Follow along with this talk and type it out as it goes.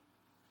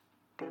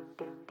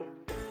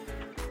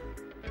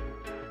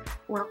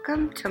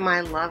Welcome to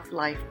my Love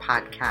Life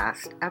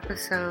podcast,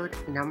 episode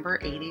number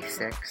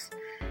 86,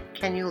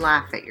 Can You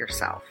Laugh at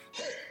Yourself?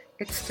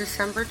 It's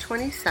December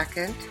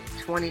 22nd,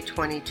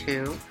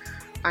 2022.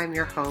 I'm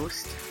your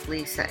host,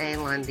 Lisa A.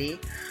 Lundy,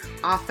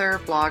 author,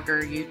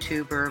 blogger,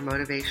 YouTuber,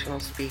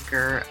 motivational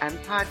speaker, and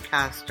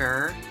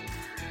podcaster.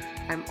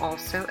 I'm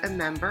also a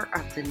member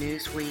of the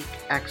Newsweek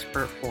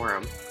Expert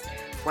Forum.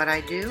 What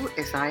I do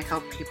is I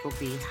help people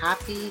be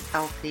happy,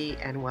 healthy,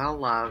 and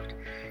well-loved,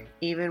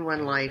 even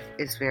when life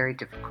is very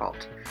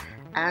difficult.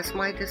 As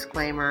my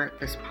disclaimer,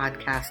 this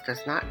podcast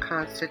does not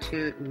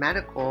constitute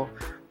medical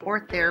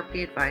or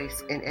therapy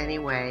advice in any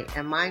way,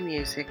 and my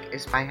music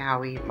is by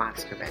Howie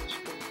Moscovich.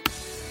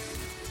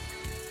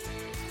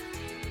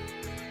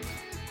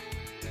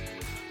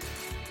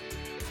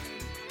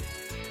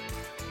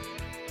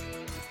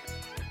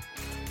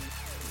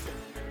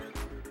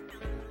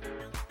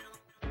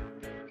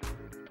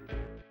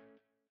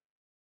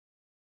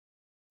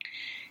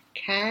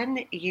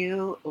 Can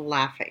you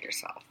laugh at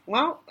yourself?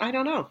 Well, I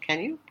don't know.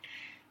 Can you?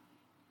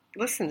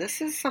 Listen,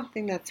 this is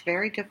something that's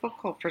very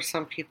difficult for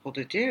some people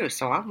to do.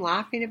 So I'm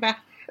laughing about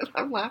it.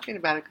 I'm laughing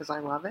about it because I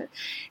love it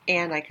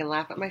and I can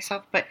laugh at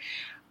myself. But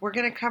we're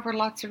going to cover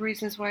lots of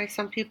reasons why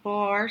some people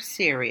are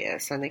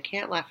serious and they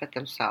can't laugh at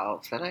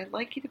themselves. And I'd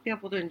like you to be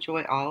able to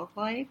enjoy all of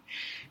life.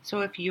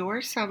 So if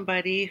you're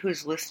somebody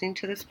who's listening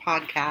to this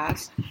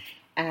podcast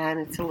and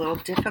it's a little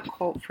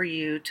difficult for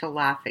you to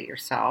laugh at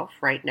yourself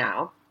right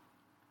now,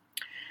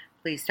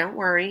 please don't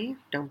worry.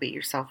 Don't beat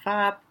yourself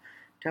up.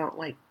 Don't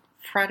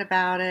fret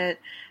about it,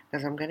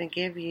 because I'm going to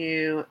give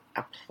you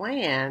a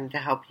plan to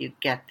help you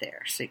get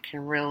there so you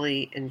can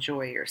really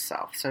enjoy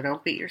yourself. So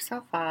don't beat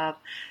yourself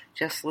up.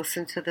 Just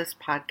listen to this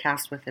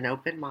podcast with an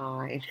open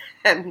mind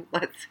and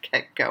let's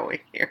get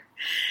going here.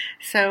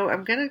 So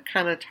I'm going to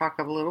kind of talk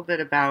a little bit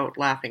about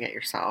laughing at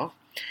yourself.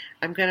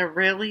 I'm going to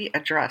really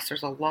address,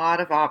 there's a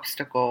lot of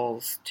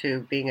obstacles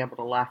to being able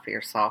to laugh at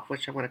yourself,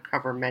 which I'm going to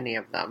cover many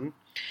of them.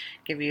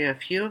 Give you a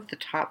few of the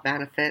top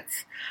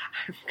benefits.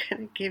 I'm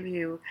going to give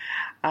you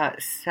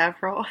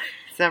several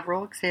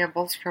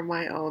examples from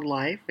my own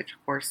life, which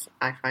of course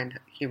I find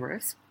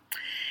humorous.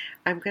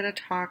 I'm going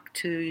to talk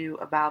to you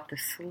about the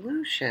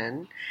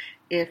solution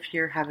if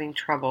you're having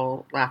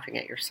trouble laughing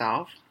at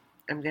yourself.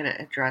 I'm going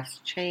to address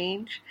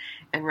change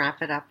and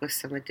wrap it up with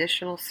some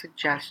additional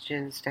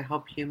suggestions to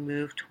help you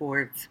move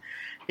towards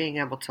being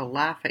able to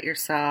laugh at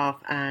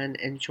yourself and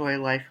enjoy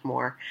life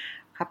more.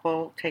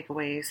 Couple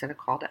takeaways and a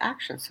call to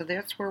action. So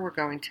that's where we're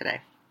going today.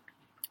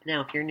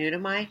 Now, if you're new to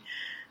my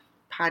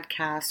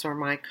podcast or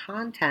my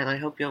content, I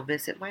hope you'll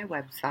visit my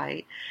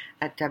website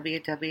at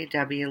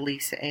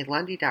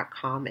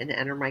www.lisaalundy.com and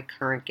enter my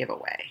current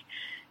giveaway.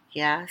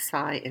 Yes,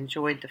 I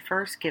enjoyed the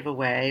first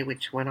giveaway,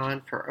 which went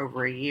on for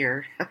over a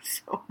year,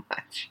 so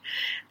much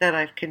that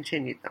I've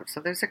continued them. So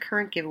there's a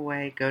current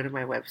giveaway. Go to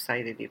my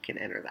website and you can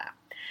enter that.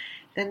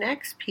 The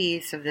next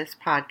piece of this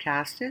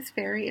podcast is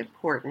very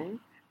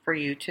important for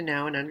you to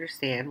know and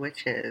understand,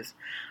 which is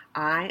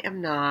I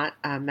am not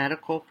a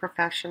medical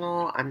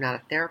professional. I'm not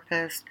a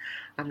therapist.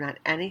 I'm not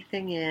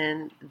anything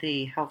in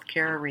the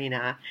healthcare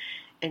arena.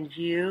 And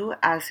you,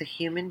 as a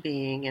human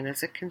being and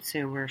as a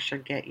consumer,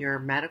 should get your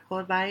medical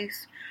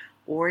advice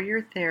or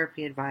your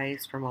therapy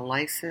advice from a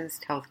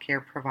licensed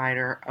healthcare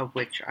provider, of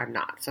which I'm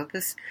not. So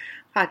this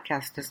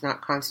podcast does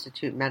not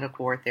constitute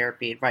medical or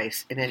therapy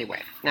advice in any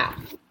way. Now,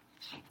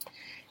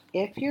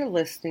 if you're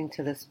listening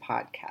to this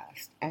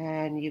podcast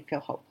and you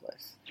feel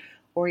hopeless,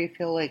 or you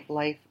feel like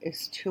life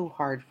is too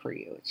hard for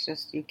you, it's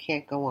just you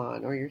can't go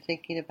on, or you're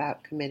thinking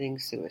about committing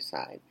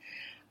suicide,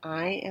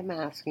 I am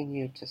asking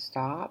you to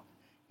stop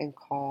and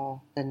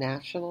call the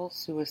National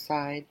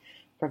Suicide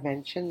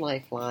Prevention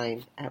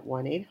Lifeline at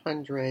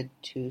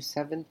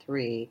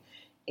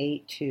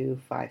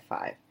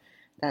 1-800-273-8255.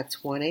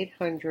 That's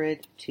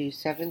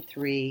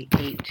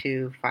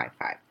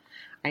 1-800-273-8255.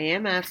 I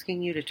am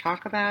asking you to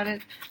talk about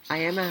it. I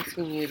am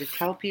asking you to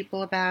tell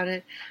people about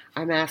it.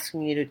 I'm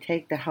asking you to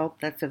take the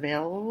help that's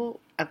available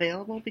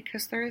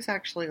because there is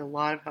actually a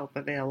lot of help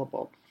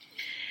available.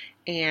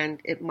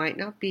 And it might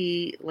not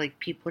be like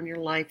people in your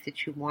life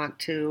that you want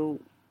to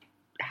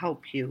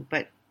help you,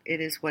 but it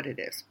is what it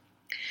is.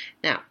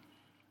 Now,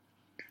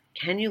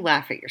 can you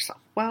laugh at yourself?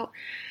 Well,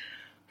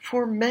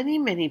 for many,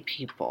 many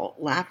people,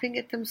 laughing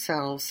at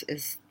themselves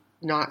is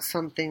not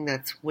something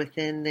that's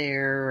within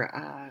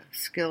their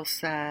skill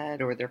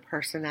set or their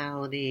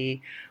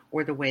personality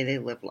or the way they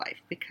live life.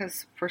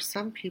 Because for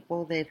some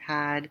people, they've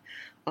had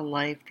a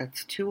life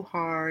that's too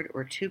hard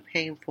or too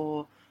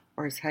painful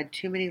or has had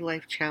too many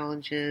life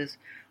challenges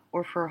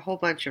or for a whole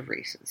bunch of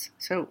reasons.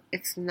 So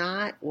it's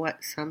not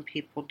what some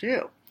people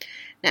do.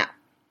 Now,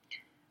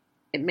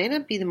 it may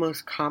not be the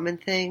most common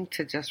thing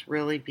to just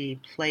really be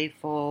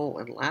playful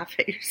and laugh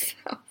at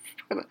yourself.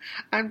 But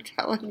I'm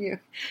telling you,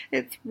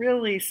 it's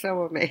really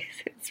so amazing.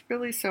 It's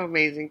really so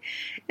amazing.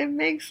 It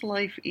makes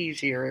life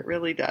easier. It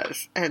really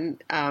does.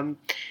 And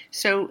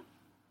so,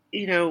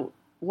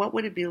 what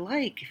would it be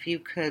like if you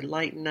could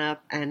lighten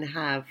up and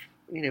have,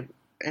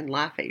 and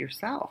laugh at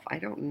yourself. I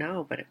don't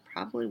know, but it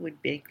probably would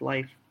make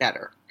life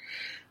better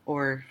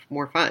or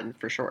more fun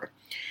for sure.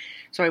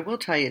 So I will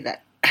tell you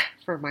that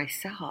for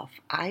myself,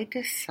 I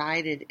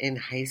decided in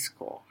high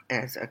school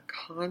as a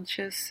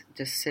conscious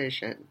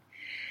decision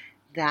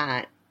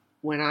that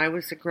when I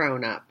was a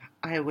grown up,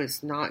 I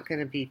was not going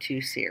to be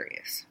too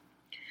serious.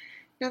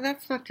 Now,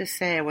 that's not to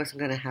say I wasn't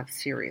going to have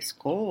serious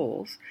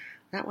goals.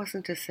 That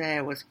wasn't to say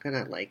I was going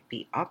to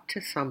be up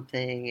to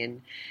something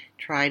and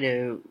try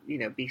to,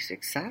 be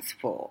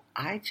successful.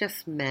 I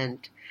just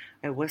meant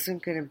I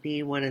wasn't going to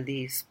be one of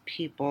these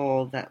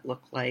people that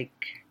look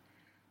like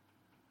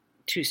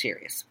too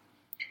serious.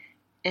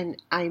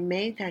 And I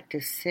made that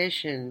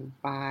decision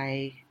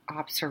by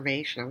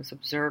observation. I was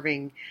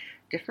observing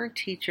different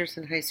teachers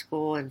in high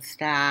school and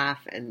staff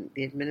and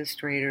the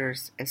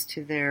administrators as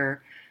to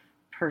their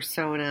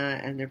persona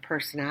and their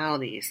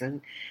personalities.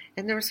 And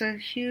there was a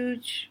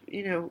huge,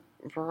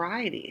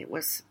 variety. It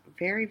was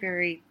very,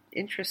 very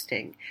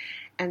interesting.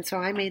 And so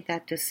I made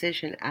that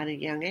decision at a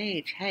young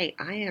age. Hey,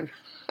 I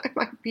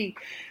might be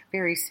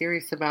very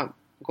serious about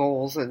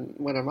goals and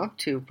what I'm up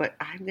to, but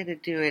I'm going to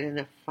do it in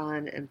a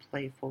fun and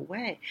playful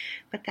way.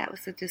 But that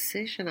was a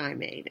decision I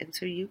made, and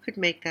so you could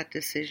make that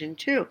decision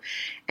too.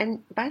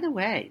 And by the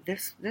way,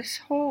 this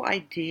whole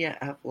idea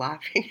of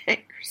laughing at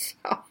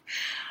yourself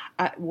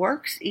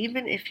works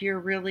even if you're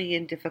really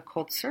in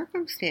difficult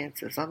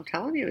circumstances. I'm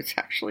telling you, it's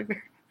actually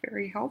very,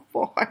 very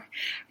helpful.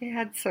 I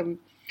had some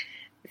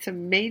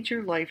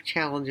major life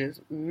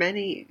challenges,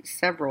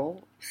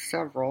 several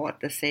at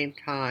the same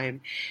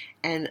time.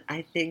 And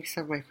I think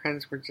some of my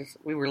friends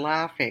we were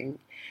laughing.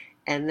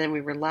 And then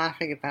we were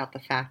laughing about the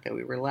fact that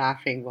we were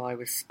laughing while I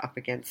was up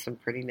against some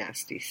pretty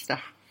nasty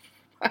stuff.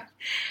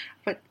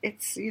 But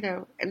it's,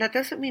 and that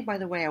doesn't mean, by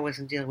the way, I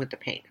wasn't dealing with the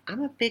pain.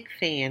 I'm a big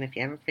fan, if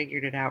you haven't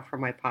figured it out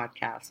from my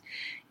podcast,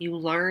 you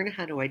learn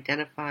how to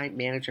identify,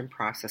 manage, and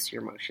process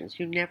your emotions.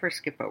 You never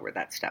skip over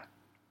that step.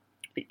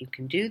 But you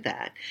can do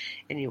that,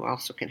 and you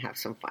also can have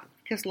some fun,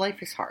 because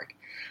life is hard.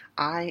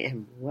 I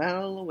am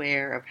well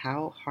aware of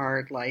how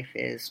hard life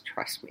is,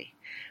 trust me,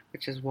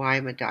 which is why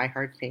I'm a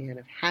diehard fan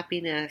of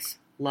happiness,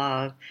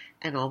 love,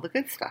 and all the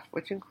good stuff,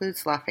 which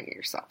includes laughing at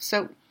yourself.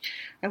 So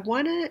I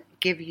want to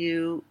give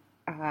you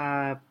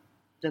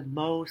the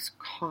most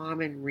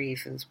common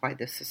reasons why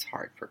this is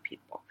hard for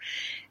people.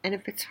 And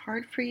if it's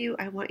hard for you,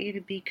 I want you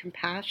to be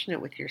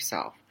compassionate with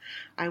yourself.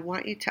 I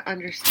want you to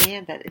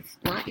understand that it's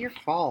not your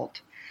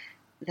fault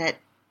that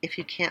if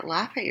you can't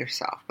laugh at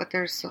yourself, but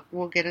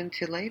we'll get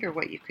into later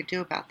what you could do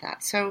about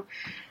that. So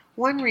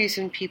one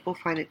reason people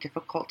find it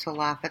difficult to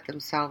laugh at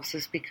themselves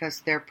is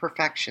because they're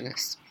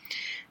perfectionists.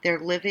 They're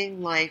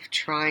living life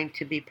trying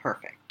to be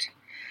perfect.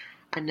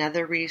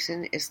 Another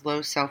reason is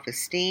low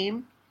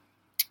self-esteem.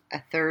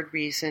 A third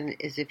reason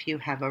is if you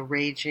have a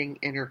raging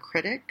inner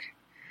critic.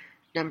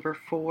 Number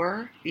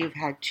 4, you've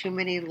had too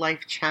many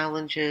life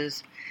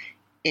challenges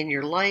in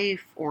your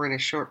life or in a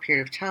short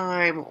period of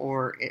time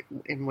or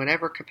in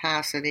whatever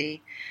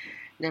capacity.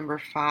 Number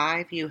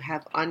 5, you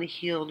have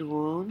unhealed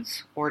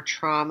wounds or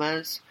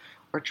traumas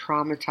or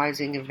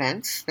traumatizing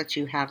events that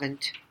you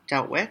haven't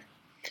dealt with.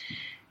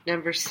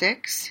 Number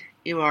 6,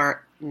 you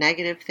are a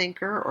negative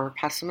thinker or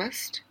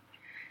pessimist.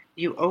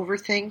 You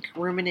overthink,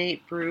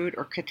 ruminate, brood,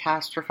 or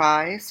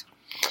catastrophize.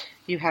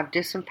 You have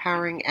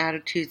disempowering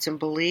attitudes and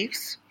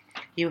beliefs.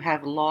 You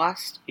have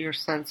lost your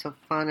sense of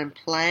fun and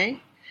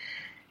play.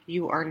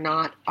 You are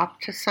not up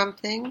to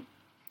something.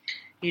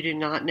 You do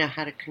not know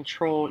how to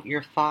control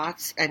your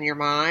thoughts and your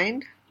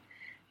mind.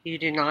 You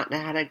do not know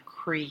how to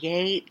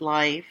create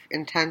life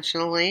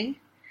intentionally.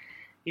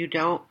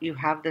 You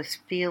have this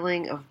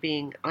feeling of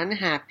being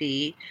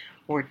unhappy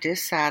or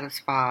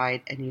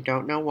dissatisfied, and you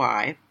don't know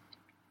why.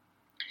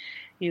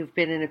 You've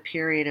been in a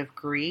period of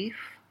grief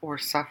or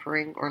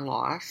suffering or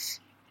loss.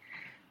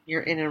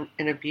 You're in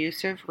an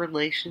abusive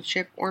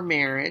relationship or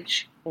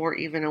marriage, or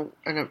even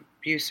an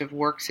abusive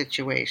work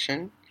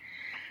situation.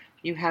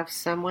 You have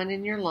someone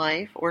in your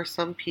life or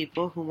some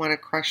people who want to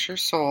crush your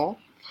soul.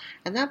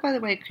 And that, by the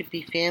way, could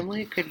be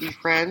family, could be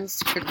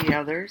friends, could be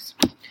others.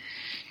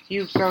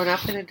 You've grown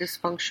up in a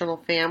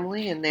dysfunctional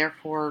family and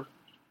therefore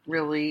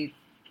really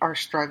are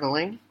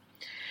struggling.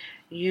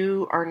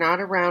 You are not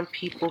around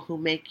people who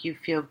make you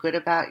feel good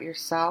about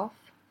yourself.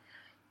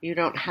 You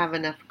don't have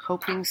enough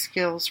coping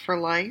skills for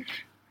life.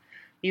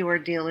 You are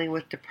dealing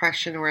with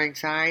depression or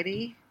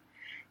anxiety.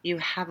 You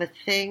have a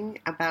thing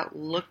about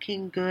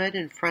looking good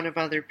in front of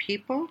other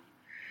people.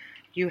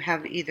 You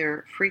have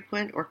either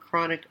frequent or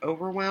chronic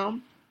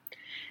overwhelm.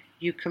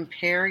 You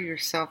compare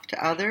yourself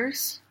to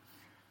others.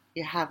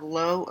 You have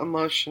low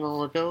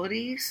emotional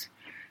abilities,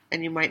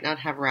 and you might not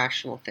have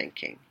rational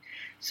thinking.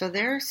 So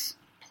there's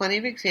plenty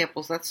of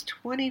examples. That's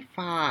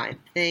 25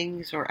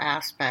 things or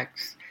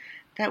aspects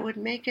that would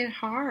make it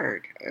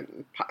hard.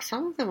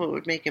 Some of them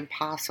would make it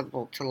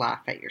impossible to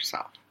laugh at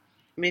yourself.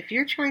 I mean, if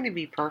you're trying to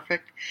be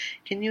perfect,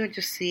 can you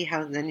just see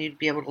how then you'd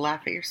be able to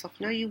laugh at yourself?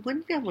 No, you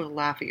wouldn't be able to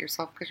laugh at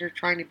yourself because you're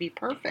trying to be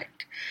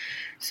perfect.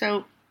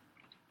 So,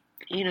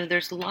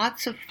 there's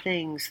lots of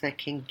things that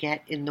can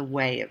get in the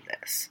way of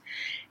this.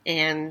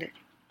 And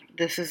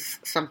this is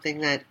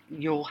something that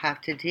you'll have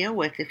to deal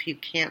with if you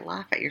can't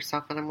laugh at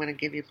yourself, and I'm going to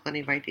give you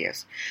plenty of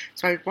ideas.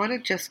 So I want to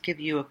just give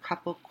you a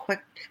couple quick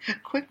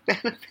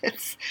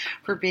benefits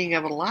for being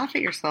able to laugh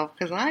at yourself,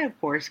 because I, of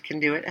course, can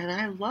do it, and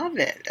I love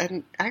it.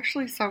 And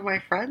actually, some of my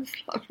friends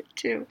love it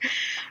too.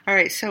 All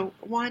right, so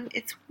one,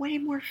 it's way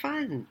more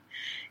fun.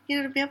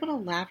 To be able to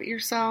laugh at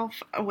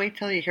yourself, wait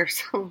till you hear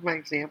some of my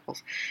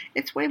examples.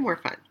 It's way more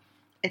fun.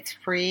 It's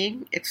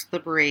freeing, it's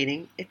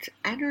liberating, it's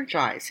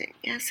energizing.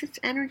 Yes, it's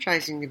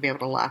energizing to be able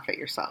to laugh at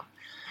yourself.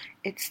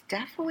 It's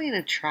definitely an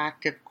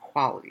attractive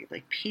quality.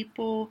 Like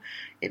people,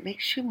 it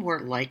makes you more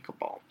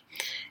likable.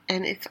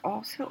 And it's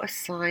also a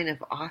sign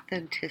of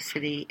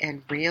authenticity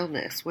and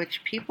realness,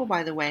 which people,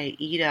 by the way,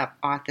 eat up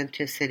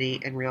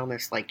authenticity and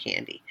realness like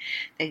candy.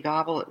 They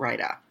gobble it right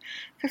up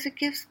because it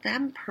gives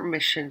them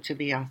permission to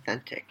be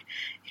authentic.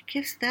 It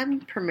gives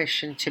them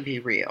permission to be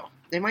real.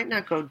 They might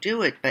not go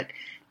do it, but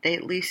they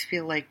at least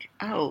feel like,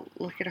 oh,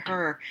 look at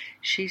her.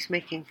 She's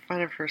making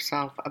fun of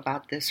herself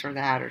about this or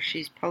that, or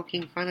she's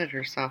poking fun at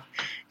herself.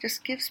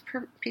 Just gives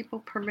people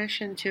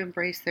permission to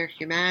embrace their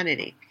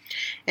humanity.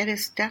 It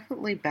is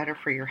definitely better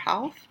for your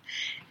health,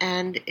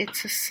 and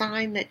it's a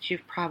sign that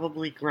you've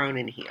probably grown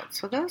and healed.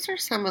 So those are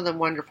some of the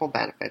wonderful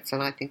benefits,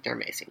 and I think they're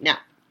amazing. Now,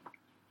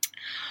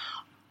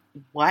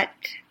 what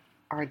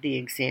are the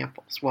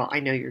examples? Well,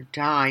 I know you're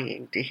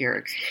dying to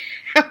hear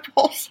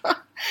examples.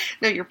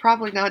 No, you're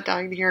probably not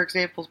dying to hear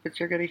examples, but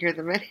you're going to hear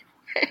them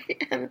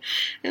anyway.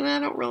 And I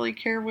don't really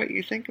care what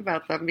you think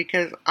about them,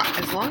 because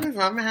as long as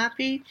I'm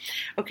happy,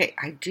 okay,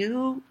 I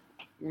do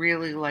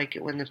really like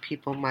it when the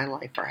people in my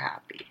life are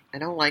happy. I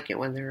don't like it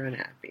when they're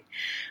unhappy.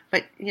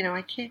 But,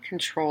 I can't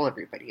control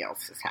everybody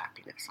else's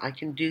happiness. I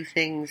can do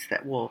things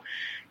that will,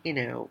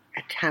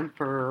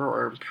 temper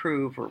or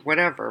improve or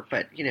whatever.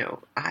 But,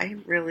 I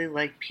really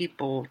like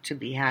people to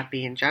be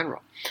happy in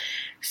general.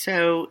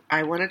 So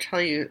I want to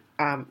tell you,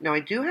 now I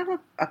do have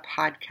a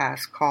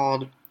podcast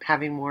called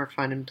Having More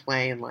Fun and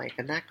Play in Life.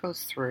 And that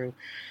goes through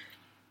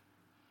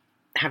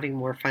having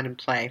more fun and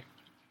play.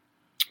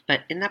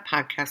 But in that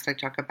podcast, I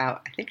talk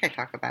about in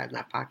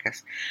that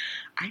podcast,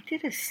 I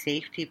did a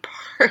safety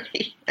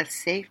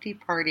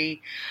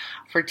party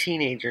for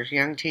teenagers,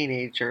 young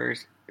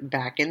teenagers,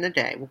 back in the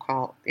day. We'll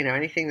call,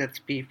 anything that's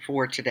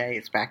before today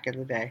is back in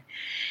the day.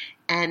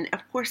 And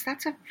of course,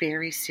 that's a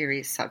very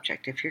serious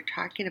subject. If you're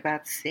talking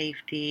about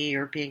safety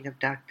or being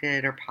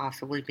abducted or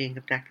possibly being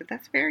abducted,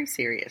 that's very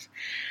serious.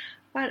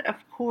 But of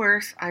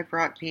course, I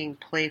brought being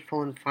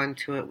playful and fun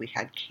to it. We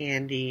had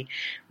candy,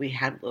 we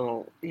had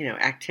little,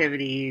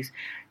 activities.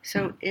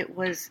 So it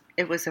was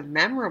a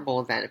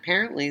memorable event.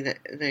 Apparently,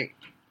 the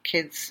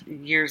kids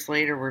years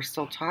later were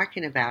still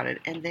talking about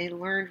it, and they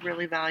learned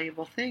really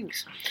valuable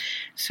things.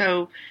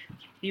 So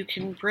you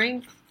can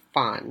bring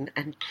fun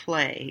and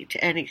play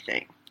to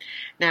anything.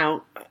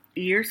 Now,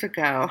 years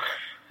ago,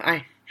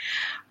 I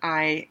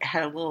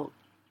had a little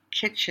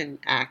kitchen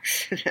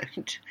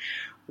accident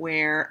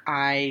where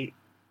I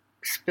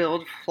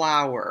spilled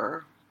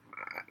flour,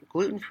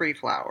 gluten-free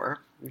flour,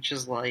 which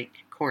is like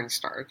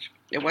cornstarch.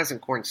 It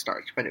wasn't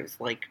cornstarch, but it was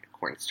like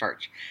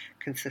cornstarch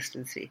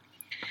consistency.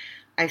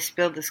 I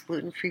spilled this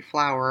gluten-free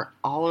flour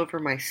all over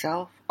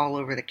myself, all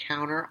over the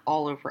counter,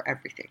 all over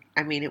everything.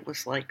 I mean, it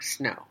was like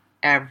snow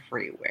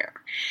everywhere.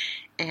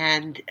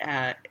 And,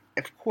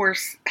 of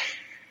course,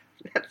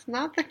 that's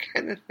not the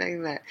kind of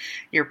thing that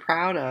you're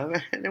proud of,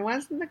 and it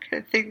wasn't the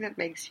kind of thing that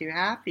makes you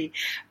happy,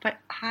 but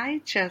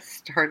I just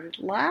started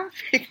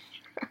laughing.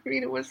 I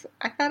mean,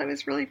 I thought it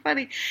was really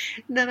funny.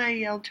 And then I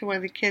yelled to one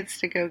of the kids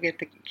to go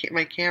get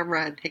my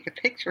camera and take a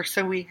picture.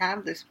 So we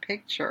have this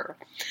picture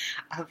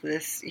of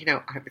this,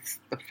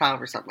 the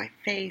flour's on my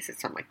face,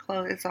 it's on my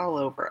clothes, it's all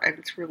over. And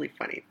it's really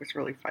funny. It was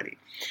really funny.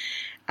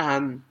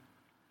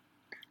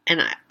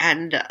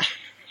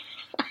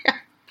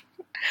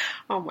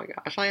 Oh my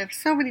gosh, I have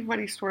so many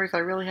funny stories. I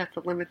really have to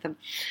limit them.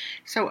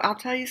 So I'll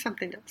tell you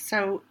something.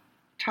 So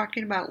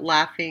talking about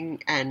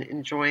laughing and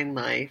enjoying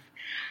life,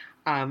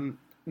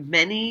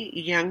 many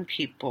young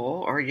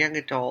people or young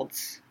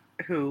adults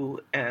who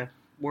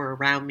were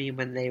around me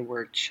when they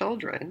were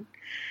children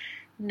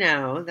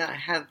know that I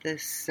have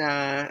this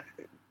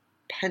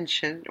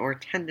penchant or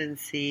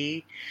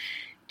tendency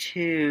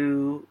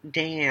to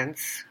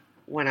dance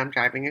when I'm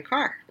driving a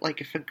car.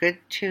 Like if a good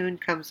tune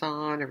comes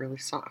on, a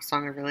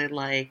song I really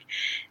like,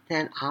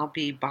 then I'll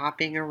be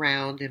bopping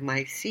around in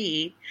my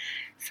seat,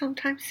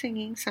 sometimes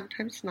singing,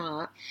 sometimes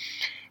not.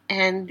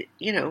 And,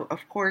 of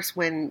course,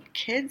 when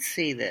kids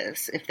see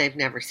this, if they've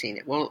never seen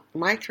it, well,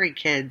 my 3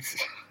 kids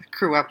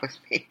grew up with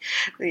me.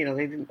 They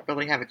didn't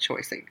really have a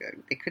choice.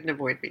 They couldn't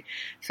avoid me.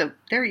 So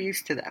they're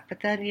used to that. But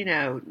then,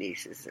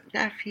 nieces and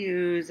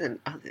nephews and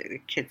other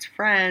kids'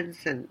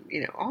 friends and,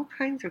 all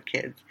kinds of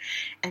kids.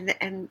 And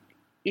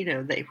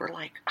they were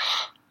like,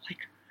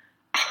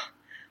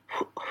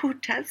 who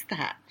does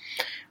that?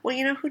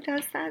 Well, who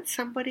does that?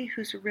 Somebody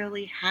who's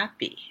really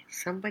happy.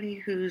 Somebody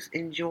who's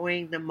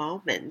enjoying the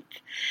moment.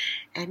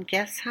 And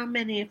guess how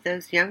many of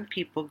those young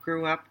people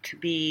grew up to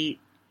be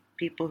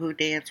people who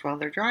dance while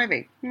they're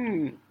driving.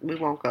 We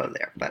won't go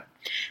there, but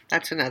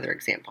that's another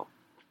example.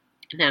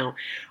 Now,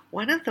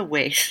 one of the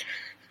ways,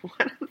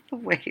 one of the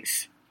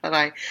ways that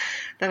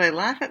I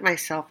laugh at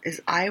myself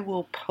is I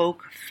will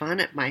poke fun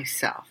at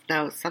myself.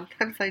 Now,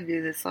 sometimes I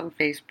do this on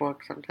Facebook,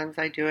 sometimes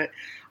I do it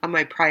on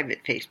my private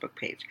Facebook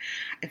page,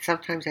 and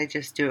sometimes I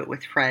just do it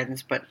with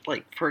friends. But,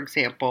 like, for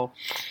example,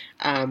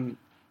 oh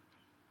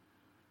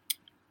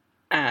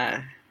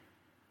my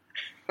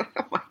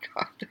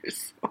God,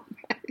 there's so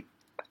many.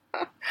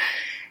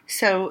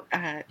 So,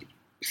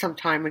 some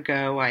time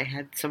ago, I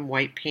had some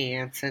white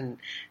pants, and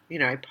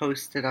I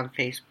posted on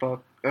Facebook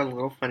a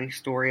little funny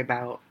story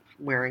about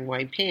wearing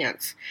white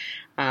pants.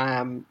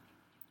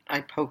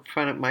 I poked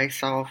fun at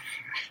myself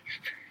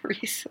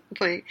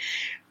recently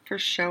for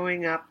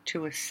showing up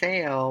to a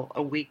sale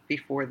a week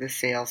before the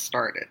sale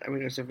started. I mean,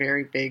 it was a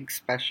very big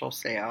special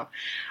sale.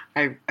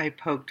 I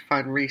poked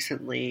fun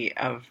recently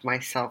of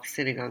myself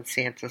sitting on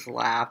Santa's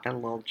lap and a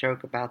little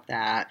joke about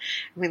that.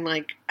 I mean,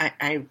 like,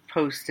 I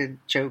posted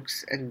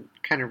jokes and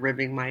kind of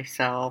ribbing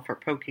myself or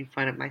poking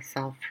fun at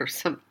myself for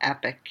some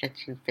epic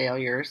kitchen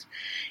failures.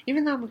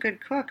 Even though I'm a good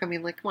cook, I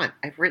mean, like, come on,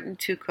 I've written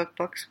 2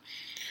 cookbooks.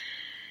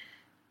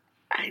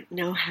 I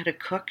know how to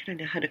cook, and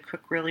I know how to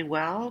cook really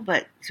well,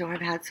 but so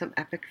I've had some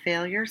epic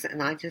failures,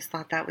 and I just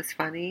thought that was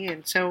funny,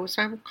 and so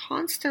I'm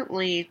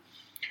constantly,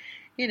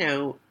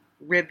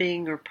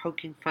 ribbing or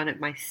poking fun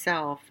at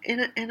myself in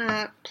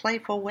a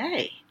playful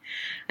way.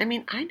 I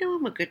mean, I know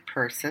I'm a good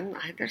person.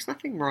 There's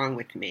nothing wrong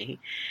with me,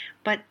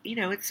 but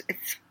it's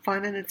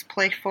fun and it's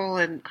playful,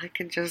 and I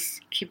can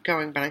just keep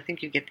going. But I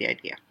think you get the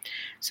idea.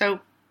 So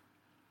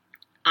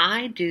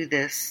I do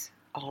this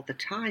all the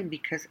time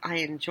because I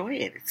enjoy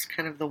it. It's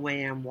kind of the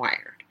way I'm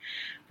wired.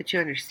 But you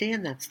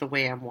understand that's the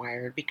way I'm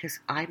wired because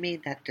I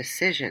made that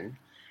decision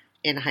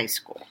in high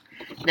school.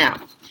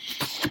 Now,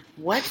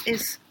 what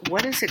is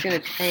it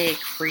going to take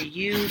for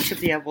you to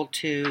be able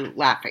to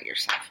laugh at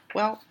yourself?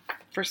 Well,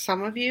 for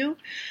some of you,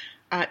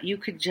 you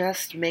could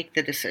just make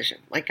the decision.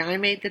 Like I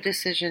made the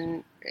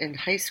decision in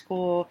high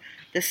school.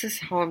 This is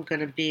how I'm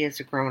going to be as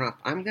a grown-up.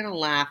 I'm going to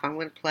laugh. I'm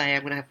going to play.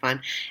 I'm going to have fun.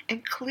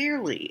 And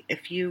clearly,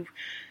 if you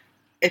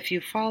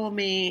follow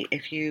me,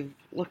 if you've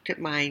looked at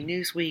my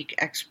Newsweek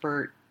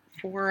expert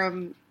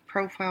forum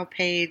profile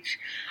page,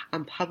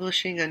 I'm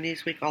publishing on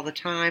Newsweek all the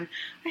time.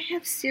 I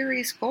have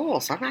serious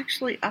goals. I'm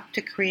actually up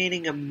to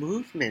creating a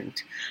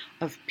movement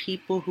of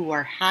people who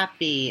are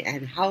happy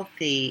and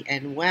healthy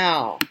and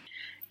well.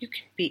 You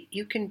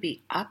can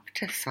be up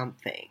to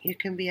something. You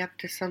can be up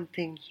to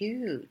something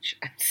huge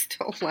and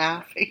still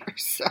laugh at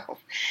yourself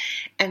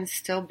and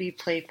still be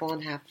playful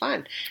and have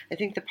fun. I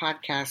think the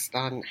podcast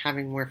on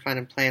having more fun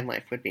and play in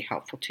life would be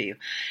helpful to you.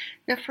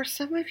 Now, for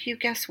some of you,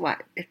 guess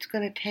what? It's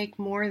going to take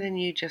more than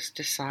you just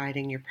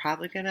deciding. You're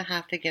probably going to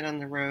have to get on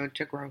the road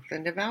to growth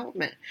and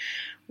development,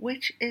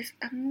 which is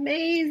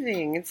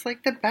amazing. It's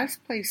like the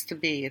best place to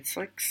be. It's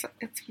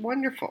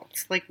wonderful.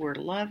 It's like where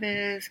love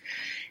is.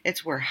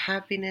 It's where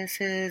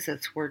happiness is.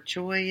 It's where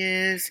joy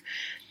is.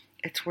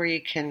 It's where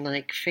you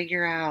can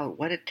figure out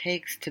what it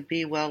takes to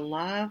be well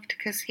loved.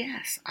 Because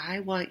yes,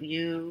 I want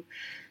you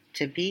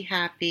to be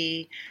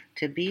happy,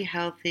 to be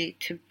healthy,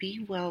 to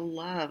be well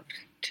loved,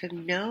 to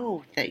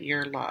know that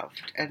you're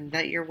loved and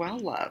that you're well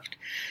loved.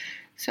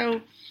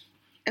 So,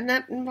 and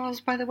that involves,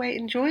 by the way,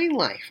 enjoying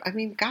life. I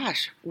mean,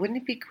 gosh, wouldn't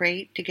it be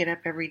great to get up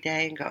every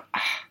day and go,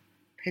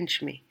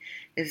 pinch me.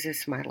 Is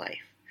this my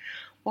life?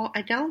 Well,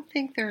 I don't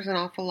think there's an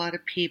awful lot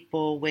of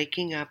people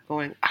waking up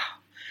going,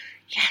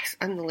 yes,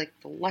 I'm the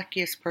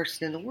luckiest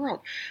person in the world.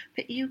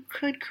 But you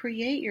could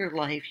create your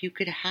life. You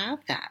could have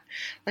that.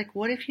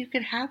 What if you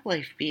could have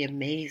life be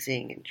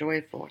amazing and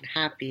joyful and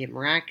happy and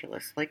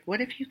miraculous? What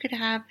if you could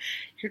have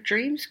your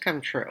dreams come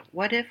true?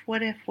 What if?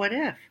 Well,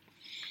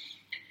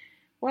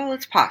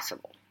 it's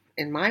possible.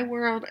 In my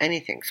world,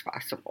 anything's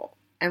possible.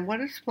 And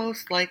what it's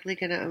most likely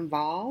going to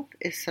involve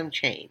is some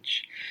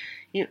change.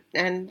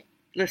 And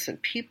listen,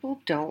 people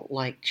don't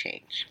like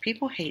change.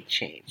 People hate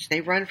change. They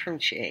run from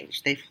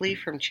change. They flee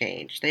from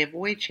change. They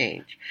avoid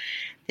change.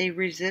 They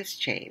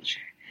resist change.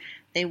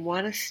 They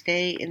want to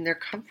stay in their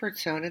comfort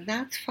zone, and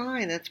that's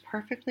fine. That's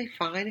perfectly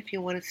fine if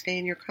you want to stay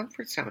in your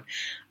comfort zone.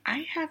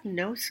 I have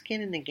no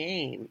skin in the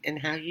game in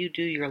how you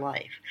do your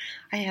life.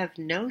 I have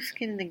no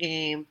skin in the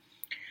game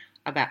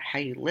about how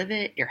you live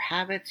it, your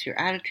habits, your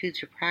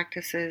attitudes, your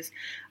practices.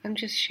 I'm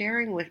just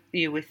sharing with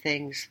you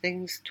things,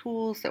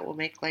 tools that will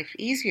make life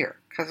easier.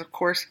 Because of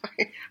course,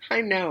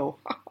 I know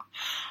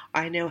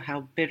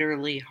how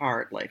bitterly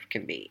hard life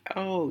can be.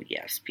 Oh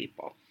yes,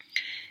 people.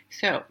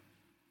 So,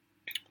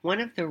 one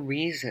of the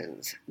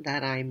reasons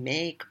that I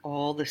make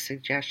all the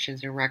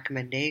suggestions and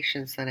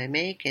recommendations that I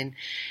make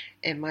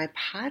in my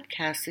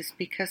podcast is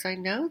because I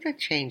know that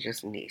change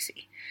isn't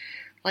easy.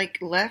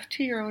 Left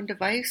to your own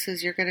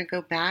devices, you're going to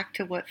go back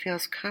to what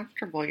feels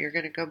comfortable. You're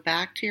going to go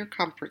back to your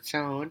comfort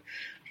zone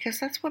because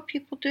that's what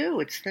people do.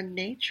 It's the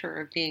nature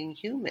of being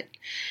human.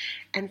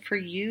 And for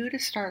you to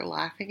start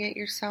laughing at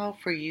yourself,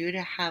 for you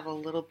to have a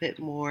little bit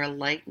more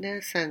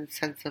lightness and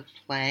sense of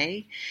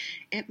play,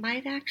 it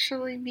might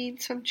actually mean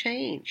some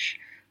change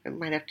It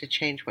might have to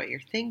change what you're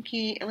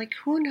thinking. And like,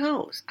 who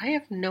knows? I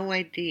have no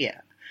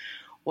idea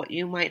what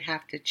you might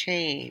have to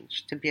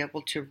change to be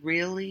able to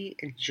really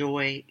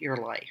enjoy your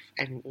life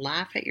and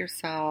laugh at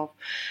yourself,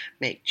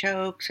 make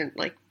jokes, and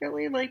like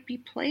really like be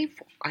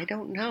playful. I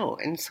don't know.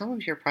 And some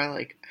of you are probably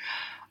like,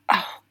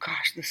 oh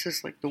gosh, this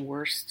is like the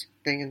worst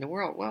thing in the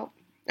world. Well,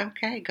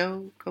 okay,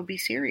 go be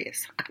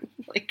serious. I'm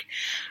like,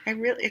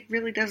 it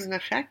really doesn't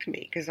affect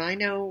me because I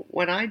know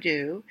what I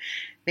do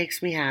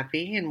makes me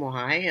happy and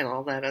why and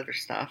all that other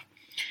stuff.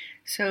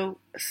 So,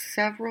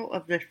 several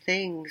of the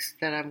things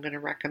that I'm going to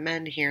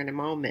recommend here in a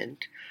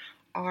moment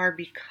are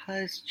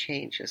because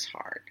change is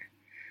hard.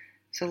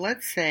 So,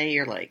 let's say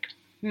you're like,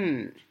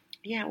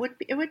 yeah,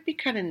 it would be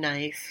kind of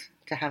nice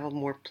to have a little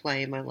more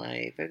play in my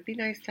life. It would be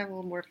nice to have a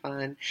little more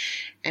fun,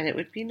 and it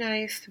would be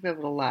nice to be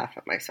able to laugh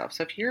at myself.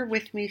 So, if you're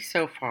with me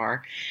so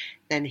far,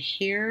 then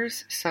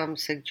here's some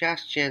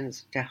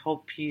suggestions to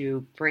help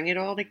you bring it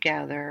all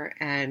together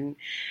and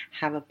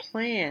have a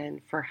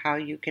plan for how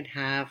you can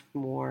have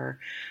more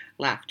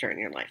laughter in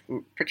your life,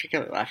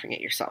 particularly laughing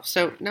at yourself.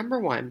 So, number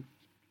one,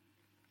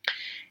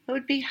 it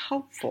would be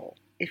helpful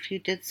if you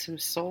did some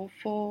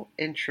soulful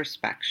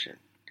introspection.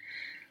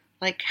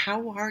 Like,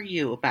 how are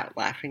you about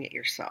laughing at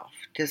yourself?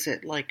 Does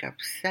it like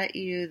upset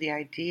you, the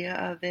idea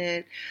of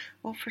it?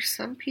 Well, for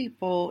some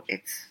people,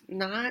 it's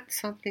not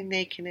something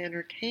they can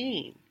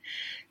entertain.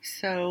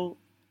 So,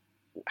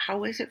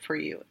 how is it for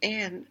you?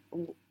 And,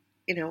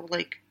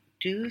 like,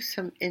 do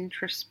some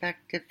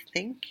introspective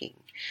thinking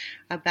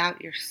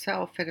about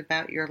yourself and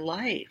about your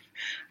life.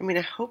 I mean,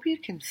 I hope you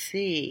can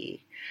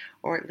see,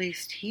 or at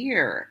least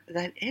hear,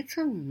 that it's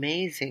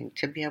amazing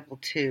to be able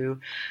to,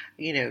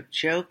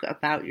 joke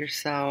about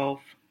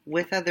yourself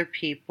with other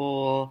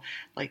people,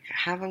 like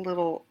have a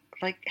little,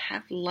 like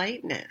have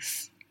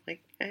lightness.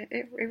 Like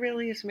it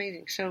really is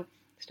amazing. So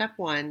step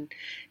one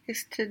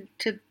is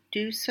to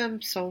do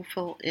some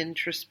soulful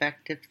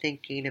introspective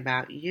thinking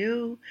about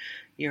you,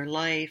 your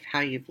life, how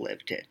you've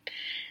lived it.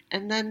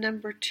 And then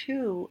number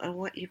two,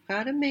 what you've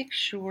got to make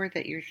sure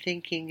that your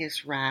thinking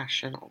is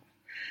rational.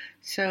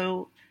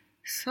 So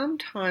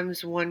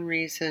sometimes one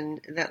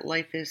reason that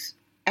life is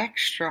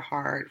extra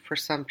hard for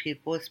some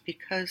people is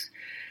because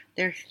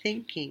their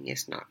thinking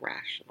is not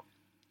rational.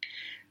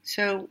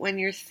 So when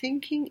your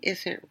thinking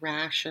isn't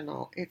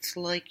rational, it's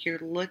like you're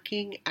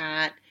looking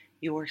at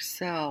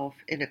yourself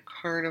in a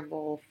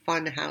carnival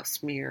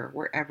funhouse mirror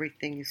where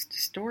everything is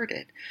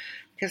distorted.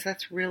 Because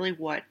that's really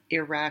what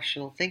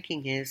irrational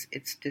thinking is.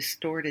 It's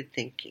distorted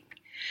thinking.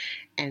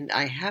 And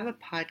I have a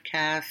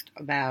podcast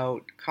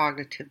about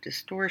cognitive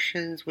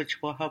distortions,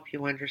 which will help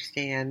you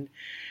understand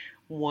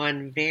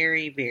one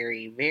very,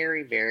 very,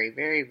 very, very,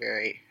 very,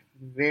 very,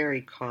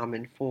 very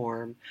common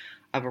form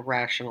of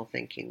irrational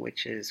thinking,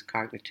 which is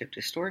cognitive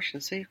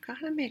distortion. So you've got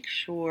to make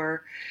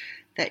sure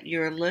that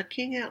you're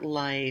looking at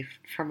life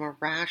from a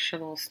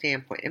rational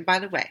standpoint. And by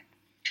the way,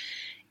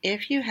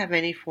 if you have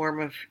any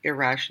form of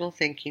irrational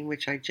thinking,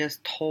 which I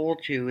just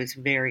told you is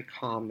very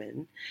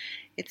common,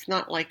 it's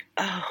not like,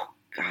 oh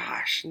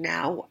gosh,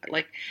 now,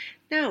 like,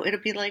 no, it'll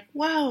be like,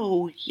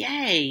 whoa,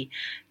 yay,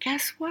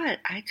 guess what?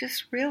 I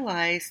just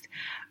realized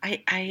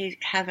I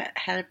have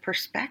had a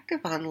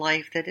perspective on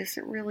life that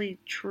isn't really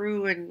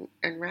true and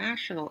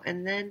rational.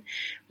 And then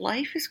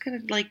life is going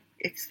to, like,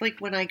 it's like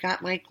when I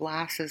got my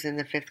glasses in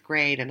the 5th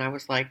grade and I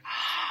was like,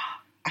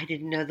 oh, I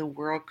didn't know the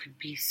world could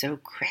be so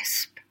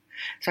crisp.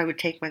 So I would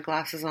take my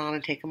glasses on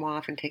and take them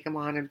off and take them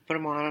on and put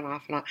them on and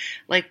off and on,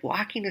 like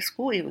walking to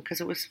school even,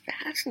 because it was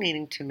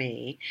fascinating to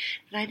me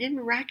that I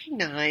didn't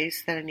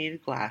recognize that I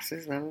needed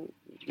glasses.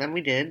 Then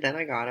we did. Then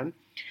I got them.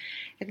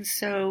 And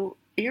so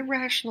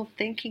irrational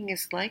thinking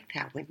is like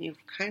that. When you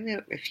kind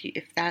of,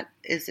 if that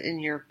is in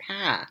your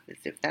path,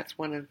 if that's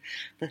one of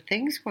the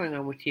things going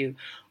on with you,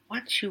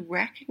 once you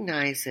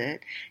recognize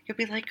it, you'll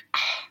be like,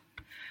 oh,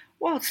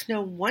 well, it's no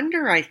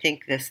wonder I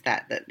think this,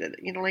 that,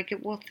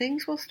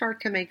 things will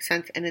start to make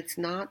sense, and it's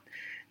not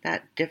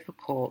that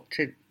difficult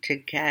to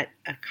get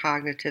a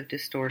cognitive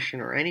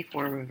distortion or any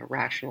form of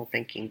irrational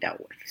thinking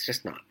dealt with. It's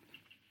just not.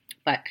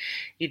 But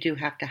you do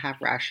have to have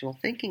rational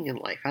thinking in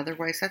life.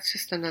 Otherwise, that's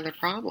just another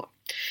problem.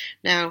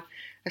 Now,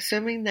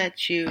 assuming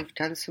that you've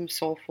done some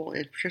soulful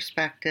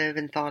introspective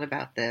and thought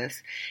about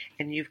this,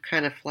 and you've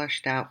kind of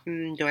fleshed out,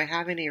 do I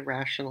have any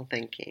irrational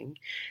thinking?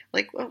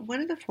 Like,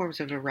 one of the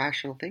forms of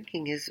irrational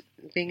thinking is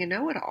being a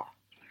know-it-all.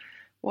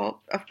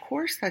 Well, of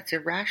course that's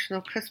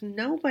irrational because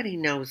nobody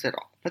knows it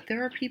all. But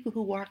there are people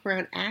who walk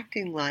around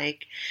acting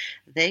like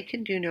they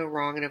can do no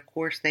wrong, and of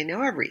course they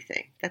know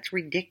everything. That's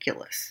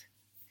ridiculous.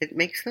 It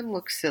makes them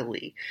look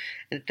silly,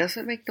 and it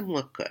doesn't make them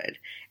look good,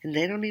 and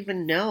they don't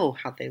even know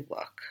how they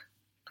look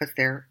because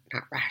they're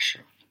not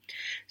rational.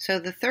 So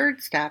the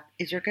third step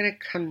is you're going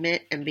to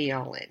commit and be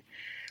all in.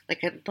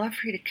 Like, I'd love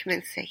for you to commit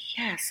and say,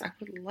 yes, I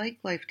would like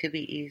life to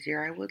be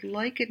easier. I would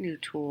like a new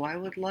tool. I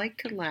would like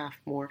to laugh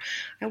more.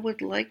 I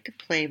would like to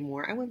play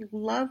more. I would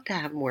love to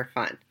have more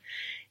fun.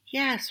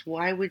 Yes,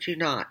 why would you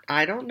not?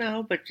 I don't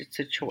know, but it's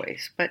a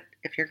choice. But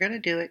if you're going to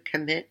do it,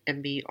 commit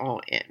and be all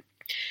in.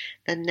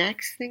 The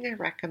next thing I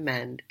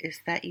recommend is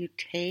that you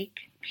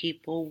take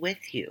people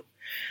with you.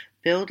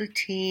 Build a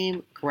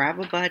team, grab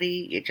a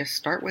buddy. You just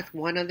start with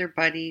one other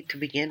buddy to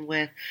begin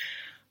with.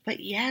 But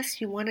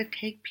yes, you want to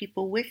take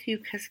people with you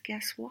because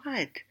guess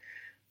what?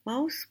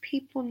 Most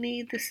people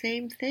need the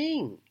same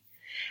thing.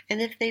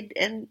 And if they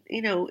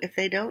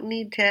don't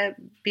need to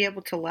be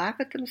able to laugh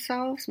at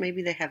themselves,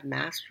 maybe they have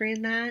mastery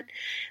in that.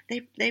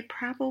 They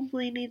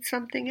probably need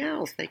something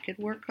else. They could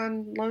work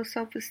on low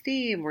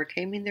self-esteem or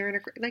taming their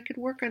inner. They could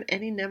work on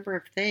any number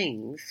of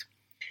things.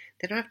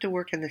 They don't have to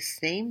work on the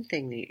same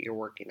thing that you're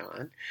working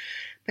on,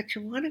 but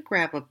you want to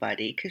grab a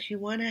buddy because you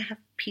want to have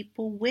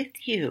people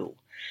with you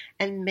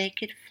and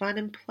make it fun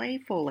and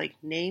playful. Like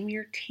name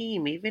your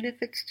team, even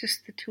if it's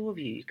just the two of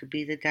you. You could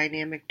be the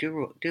dynamic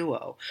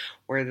duo,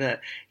 or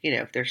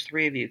if there's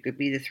three of you, it could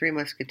be the Three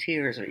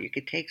Musketeers, or you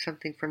could take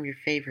something from your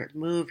favorite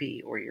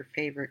movie or your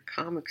favorite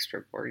comic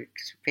strip or your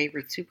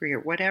favorite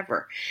superhero,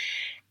 whatever,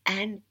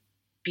 and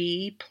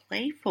be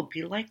playful.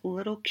 Be like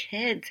little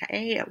kids.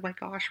 Hey, oh my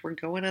gosh, we're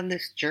going on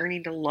this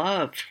journey to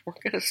love. We're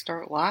going to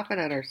start laughing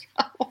at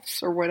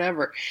ourselves or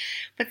whatever.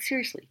 But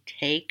seriously,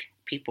 take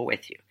people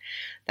with you.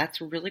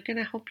 That's really going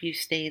to help you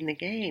stay in the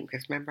game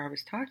because remember I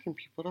was talking,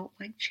 people don't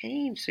like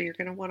change. So you're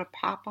going to want to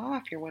pop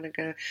off. You want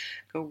to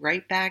go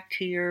right back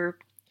to your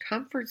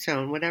comfort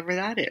zone, whatever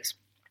that is.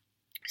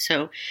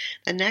 So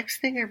the next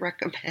thing I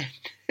recommend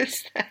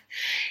is that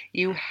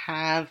you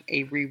have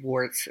a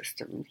reward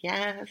system.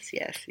 Yes.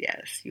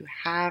 You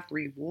have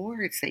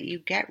rewards, that you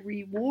get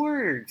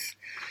rewards.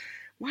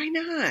 Why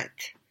not?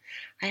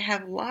 I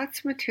have lots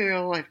of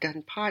material. I've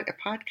done a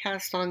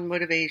podcast on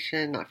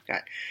motivation. I've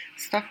got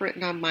stuff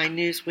written on my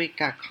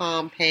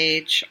Newsweek.com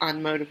page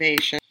on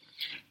motivation.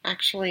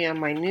 Actually, on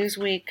my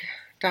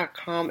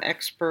Newsweek.com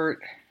expert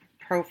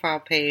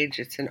profile page,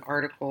 it's an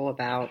article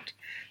about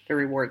the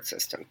reward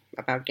system,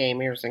 about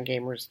gamers and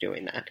gamers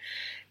doing that.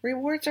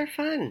 Rewards are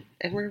fun,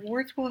 and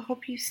rewards will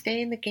help you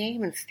stay in the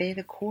game and stay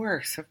the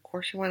course. Of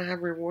course, you want to have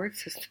a reward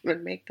system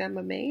and make them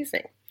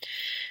amazing.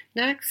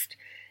 Next,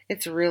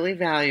 it's really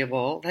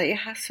valuable that you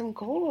have some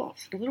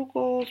goals. Little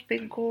goals,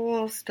 big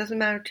goals, doesn't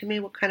matter to me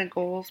what kind of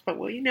goals, but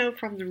what you know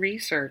from the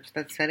research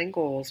that setting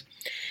goals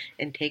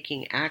and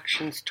taking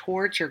actions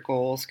towards your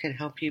goals can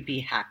help you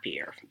be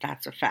happier.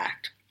 That's a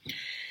fact.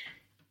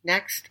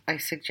 Next, I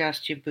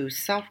suggest you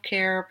boost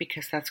self-care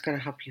because that's going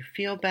to help you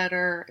feel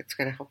better. It's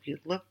going to help you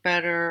look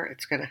better.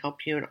 It's going to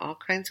help you in all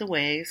kinds of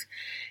ways.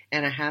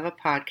 And I have a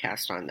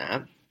podcast on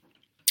that.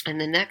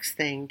 And the next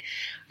thing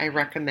I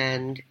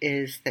recommend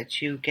is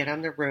that you get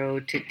on the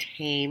road to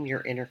tame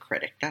your inner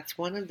critic. That's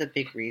one of the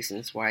big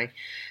reasons why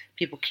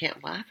people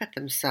can't laugh at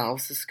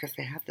themselves is because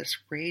they have this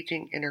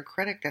raging inner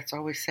critic that's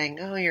always saying,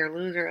 oh, you're a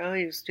loser. Oh,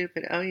 you're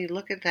stupid. Oh, you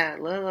look at that.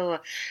 La, la, la.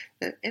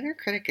 The inner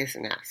critic is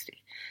nasty.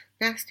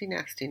 Nasty.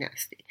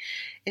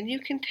 And you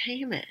can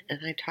tame it.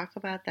 And I talk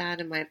about that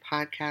in my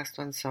podcast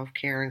on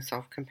self-care and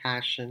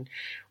self-compassion,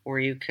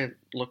 or you could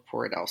look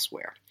for it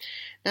elsewhere.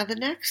 Now, the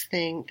next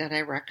thing that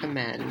I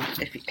recommend,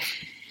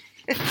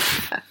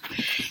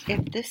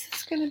 if this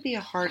is going to be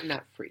a hard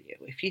nut for you,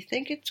 if you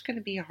think it's going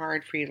to be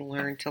hard for you to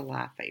learn to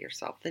laugh at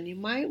yourself, then you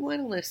might want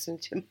to listen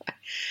to my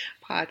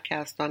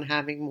podcast on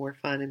having more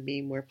fun and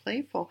being more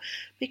playful,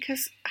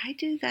 because I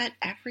do that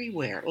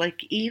everywhere.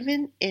 Like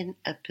even in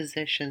a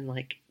position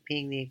like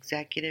being the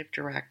executive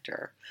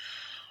director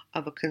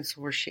of a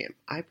consortium,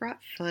 I brought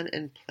fun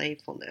and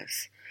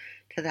playfulness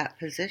to that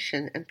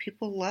position and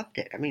people loved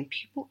it. I mean,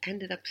 people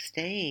ended up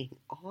staying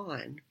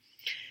on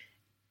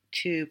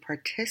to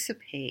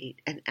participate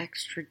an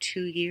extra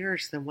 2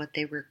 years than what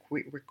they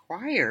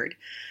required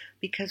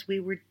because we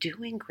were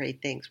doing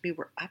great things. We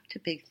were up to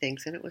big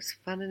things and it was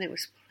fun and it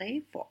was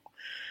playful.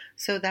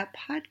 So that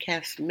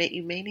podcast,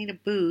 you may need a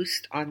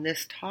boost on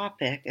this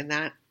topic, and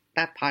that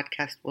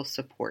podcast will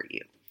support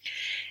you.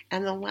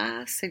 And the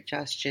last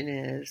suggestion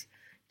is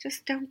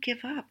just don't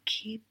give up.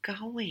 Keep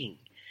going.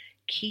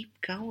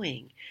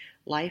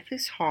 Life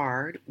is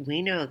hard.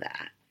 We know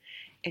that.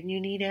 And you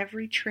need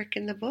every trick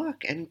in the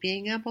book. And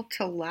being able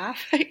to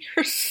laugh at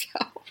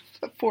yourself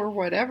for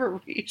whatever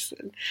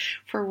reason,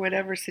 for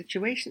whatever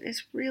situation,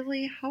 is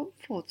really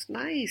helpful. It's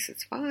nice.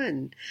 It's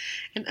fun.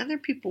 And other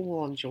people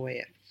will enjoy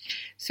it.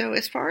 So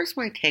as far as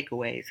my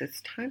takeaways,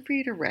 it's time for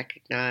you to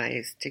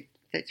recognize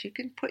that you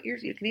can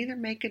either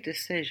make a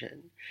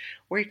decision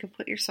or you can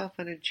put yourself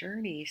on a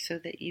journey so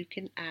that you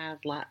can add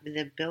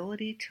the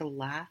ability to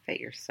laugh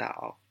at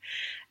yourself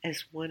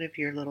as one of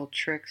your little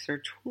tricks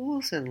or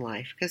tools in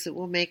life, because it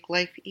will make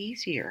life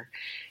easier.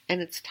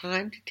 And it's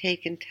time to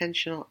take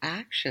intentional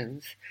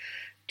actions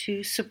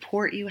to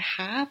support you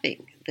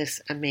having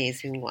this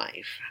amazing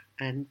life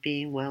and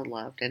being well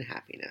loved and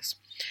happiness.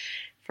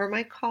 For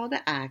my call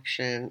to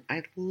action,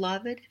 I'd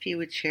love it if you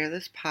would share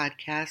this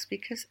podcast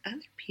because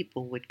other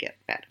people would get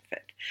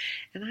benefit.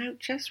 And I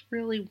just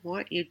really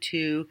want you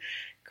to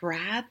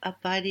grab a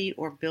buddy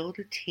or build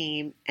a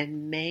team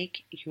and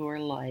make your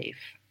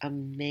life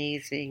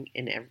amazing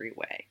in every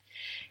way.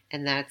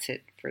 And that's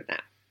it for now.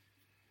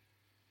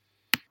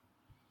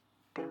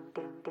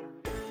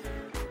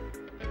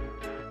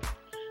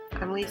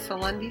 I'm I'm Lisa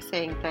Lundy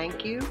saying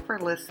thank you for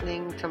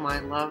listening to my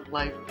Love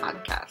Life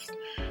podcast,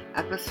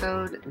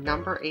 episode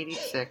number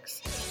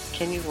 86.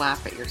 Can you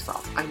laugh at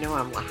yourself? I know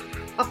I'm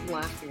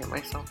laughing at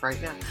myself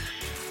right now.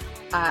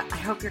 I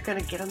hope you're going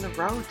to get on the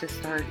road to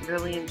start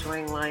really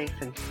enjoying life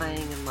and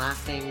playing and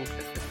laughing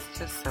because it's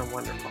just so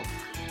wonderful.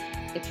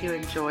 If you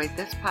enjoyed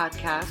this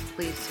podcast,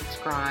 please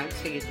subscribe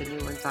so you get the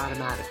new ones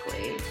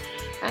automatically.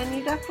 And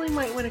you definitely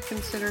might want to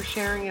consider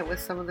sharing it with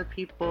some of the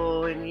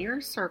people in your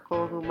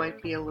circle who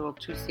might be a little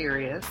too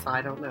serious.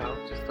 I don't know,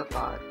 just a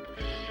thought.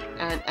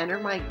 And enter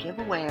my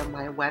giveaway on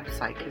my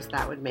website because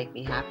that would make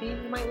me happy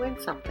and you might win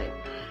something.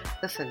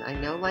 Listen, I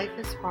know life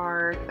is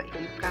hard, but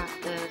you've got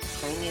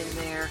this. Hang in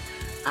there.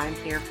 I'm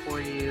here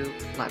for you.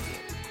 Love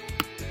you.